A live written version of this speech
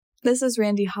This is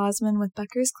Randy Hausman with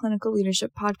Becker's Clinical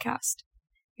Leadership Podcast.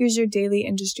 Here's your daily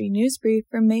industry news brief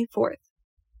for May 4th.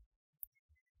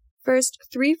 First,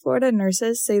 3 Florida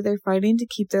nurses say they're fighting to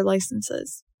keep their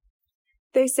licenses.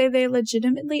 They say they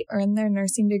legitimately earned their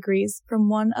nursing degrees from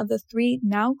one of the 3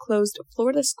 now closed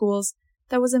Florida schools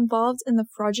that was involved in the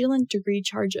fraudulent degree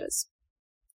charges.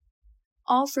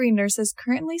 All 3 nurses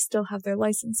currently still have their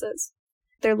licenses.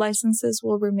 Their licenses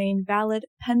will remain valid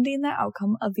pending the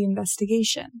outcome of the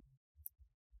investigation.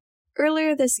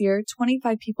 Earlier this year,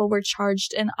 25 people were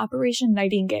charged in Operation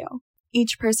Nightingale.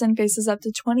 Each person faces up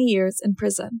to 20 years in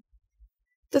prison.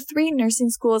 The 3 nursing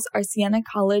schools are Siena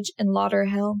College in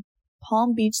Lauderhill,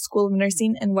 Palm Beach School of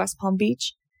Nursing in West Palm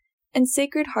Beach, and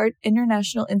Sacred Heart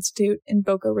International Institute in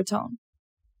Boca Raton.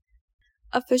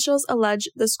 Officials allege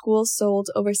the school sold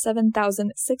over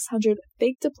 7,600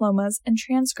 fake diplomas and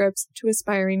transcripts to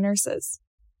aspiring nurses.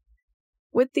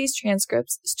 With these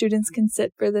transcripts, students can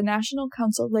sit for the National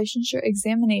Council Licensure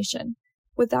Examination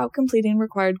without completing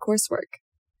required coursework.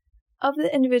 Of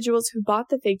the individuals who bought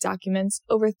the fake documents,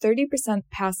 over 30%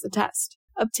 passed the test,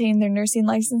 obtained their nursing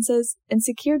licenses, and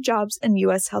secured jobs in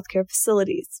U.S. healthcare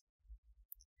facilities.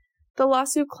 The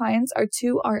lawsuit clients are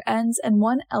 2 RNs and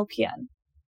 1 LPN.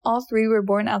 All 3 were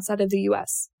born outside of the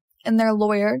U.S., and their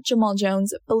lawyer, Jamal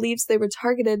Jones, believes they were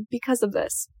targeted because of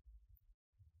this.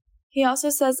 He also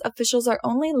says officials are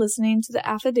only listening to the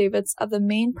affidavits of the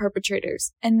main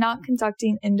perpetrators and not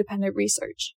conducting independent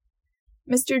research.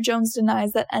 Mr. Jones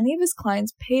denies that any of his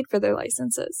clients paid for their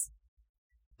licenses.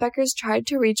 Becker's tried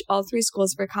to reach all 3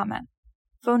 schools for comment.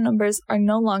 Phone numbers are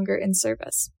no longer in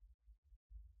service.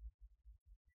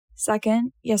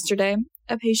 Second, yesterday,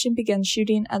 a patient began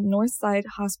shooting at Northside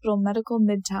Hospital Medical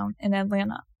Midtown in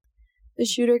Atlanta. The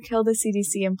shooter killed a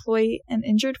CDC employee and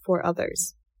injured 4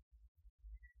 others.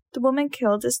 The woman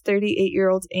killed is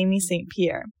 38-year-old Amy St.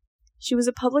 Pierre. She was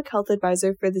a public health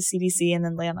advisor for the CDC in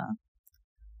Atlanta.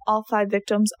 All 5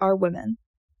 victims are women.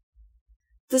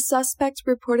 The suspect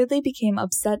reportedly became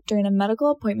upset during a medical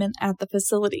appointment at the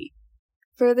facility.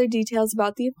 Further details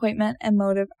about the appointment and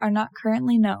motive are not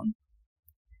currently known.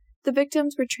 The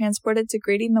victims were transported to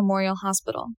Grady Memorial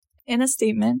Hospital. In a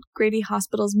statement, Grady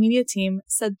Hospital's media team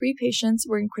said 3 patients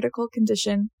were in critical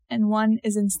condition and 1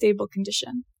 is in stable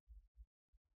condition.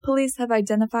 Police have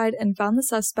identified and found the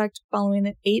suspect following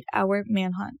an 8-hour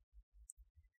manhunt.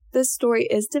 This story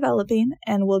is developing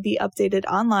and will be updated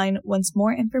online once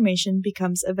more information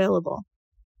becomes available.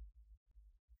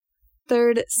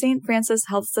 Third, St. Francis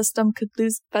Health System could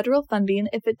lose federal funding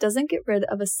if it doesn't get rid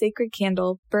of a sacred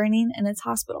candle burning in its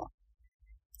hospital.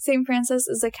 St. Francis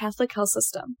is a Catholic health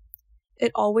system.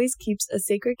 It always keeps a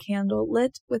sacred candle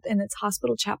lit within its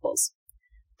hospital chapels.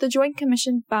 The Joint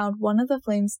Commission found one of the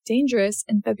flames dangerous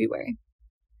in February.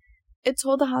 It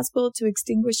told the hospital to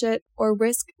extinguish it or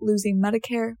risk losing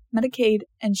Medicare, Medicaid,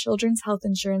 and Children's Health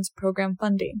Insurance Program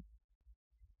funding.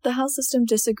 The health system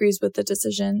disagrees with the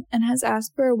decision and has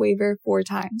asked for a waiver 4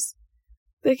 times.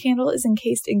 The candle is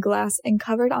encased in glass and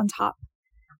covered on top.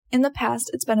 In the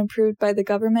past, it's been approved by the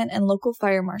government and local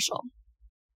fire marshal.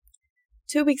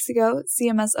 2 weeks ago,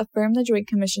 CMS affirmed the Joint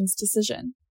Commission's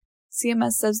decision.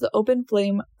 CMS says the open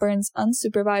flame burns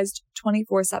unsupervised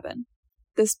 24/7.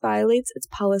 This violates its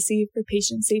policy for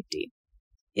patient safety.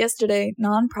 Yesterday,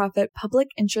 nonprofit public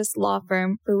interest law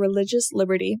firm for religious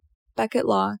liberty, Beckett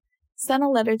Law, sent a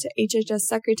letter to HHS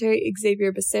Secretary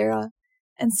Xavier Becerra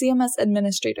and CMS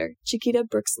Administrator Chiquita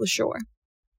Brooks-LaShore.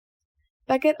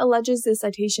 Beckett alleges the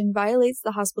citation violates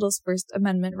the hospital's First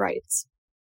Amendment rights.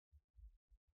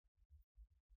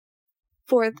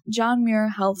 Fourth, John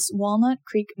Muir Health's Walnut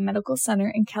Creek Medical Center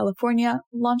in California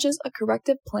launches a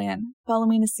corrective plan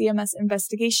following a CMS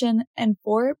investigation and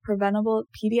 4 preventable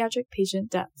pediatric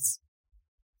patient deaths.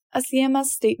 A CMS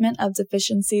statement of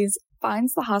deficiencies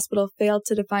finds the hospital failed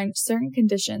to define certain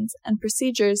conditions and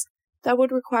procedures that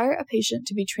would require a patient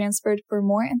to be transferred for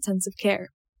more intensive care.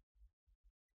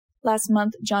 Last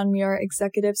month, John Muir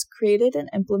executives created and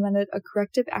implemented a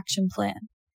corrective action plan.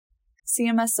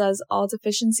 CMS says all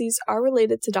deficiencies are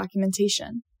related to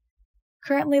documentation.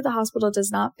 Currently, the hospital does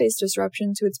not face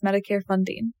disruption to its Medicare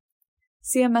funding.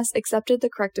 CMS accepted the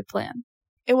corrective plan.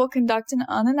 It will conduct an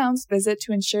unannounced visit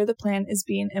to ensure the plan is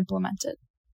being implemented.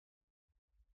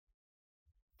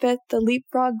 Fifth, the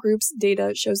Leapfrog Group's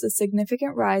data shows a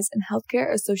significant rise in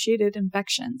healthcare-associated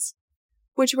infections,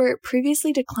 which were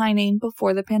previously declining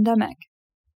before the pandemic.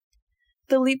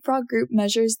 The Leapfrog Group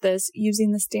measures this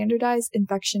using the standardized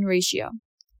infection ratio.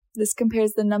 This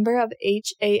compares the number of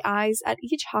HAIs at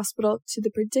each hospital to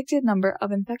the predicted number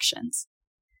of infections.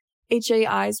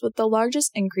 HAIs with the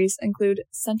largest increase include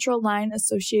central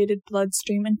line-associated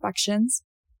bloodstream infections,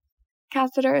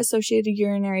 catheter-associated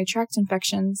urinary tract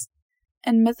infections,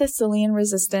 and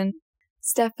methicillin-resistant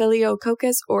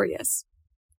Staphylococcus aureus.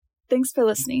 Thanks for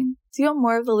listening. Do you want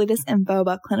more of the latest info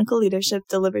about clinical leadership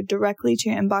delivered directly to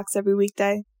your inbox every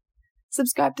weekday?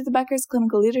 Subscribe to the Becker's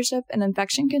Clinical Leadership and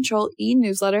Infection Control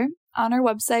e-newsletter on our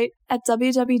website at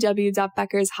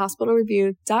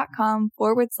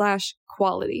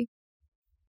www.beckershospitalreview.com/quality.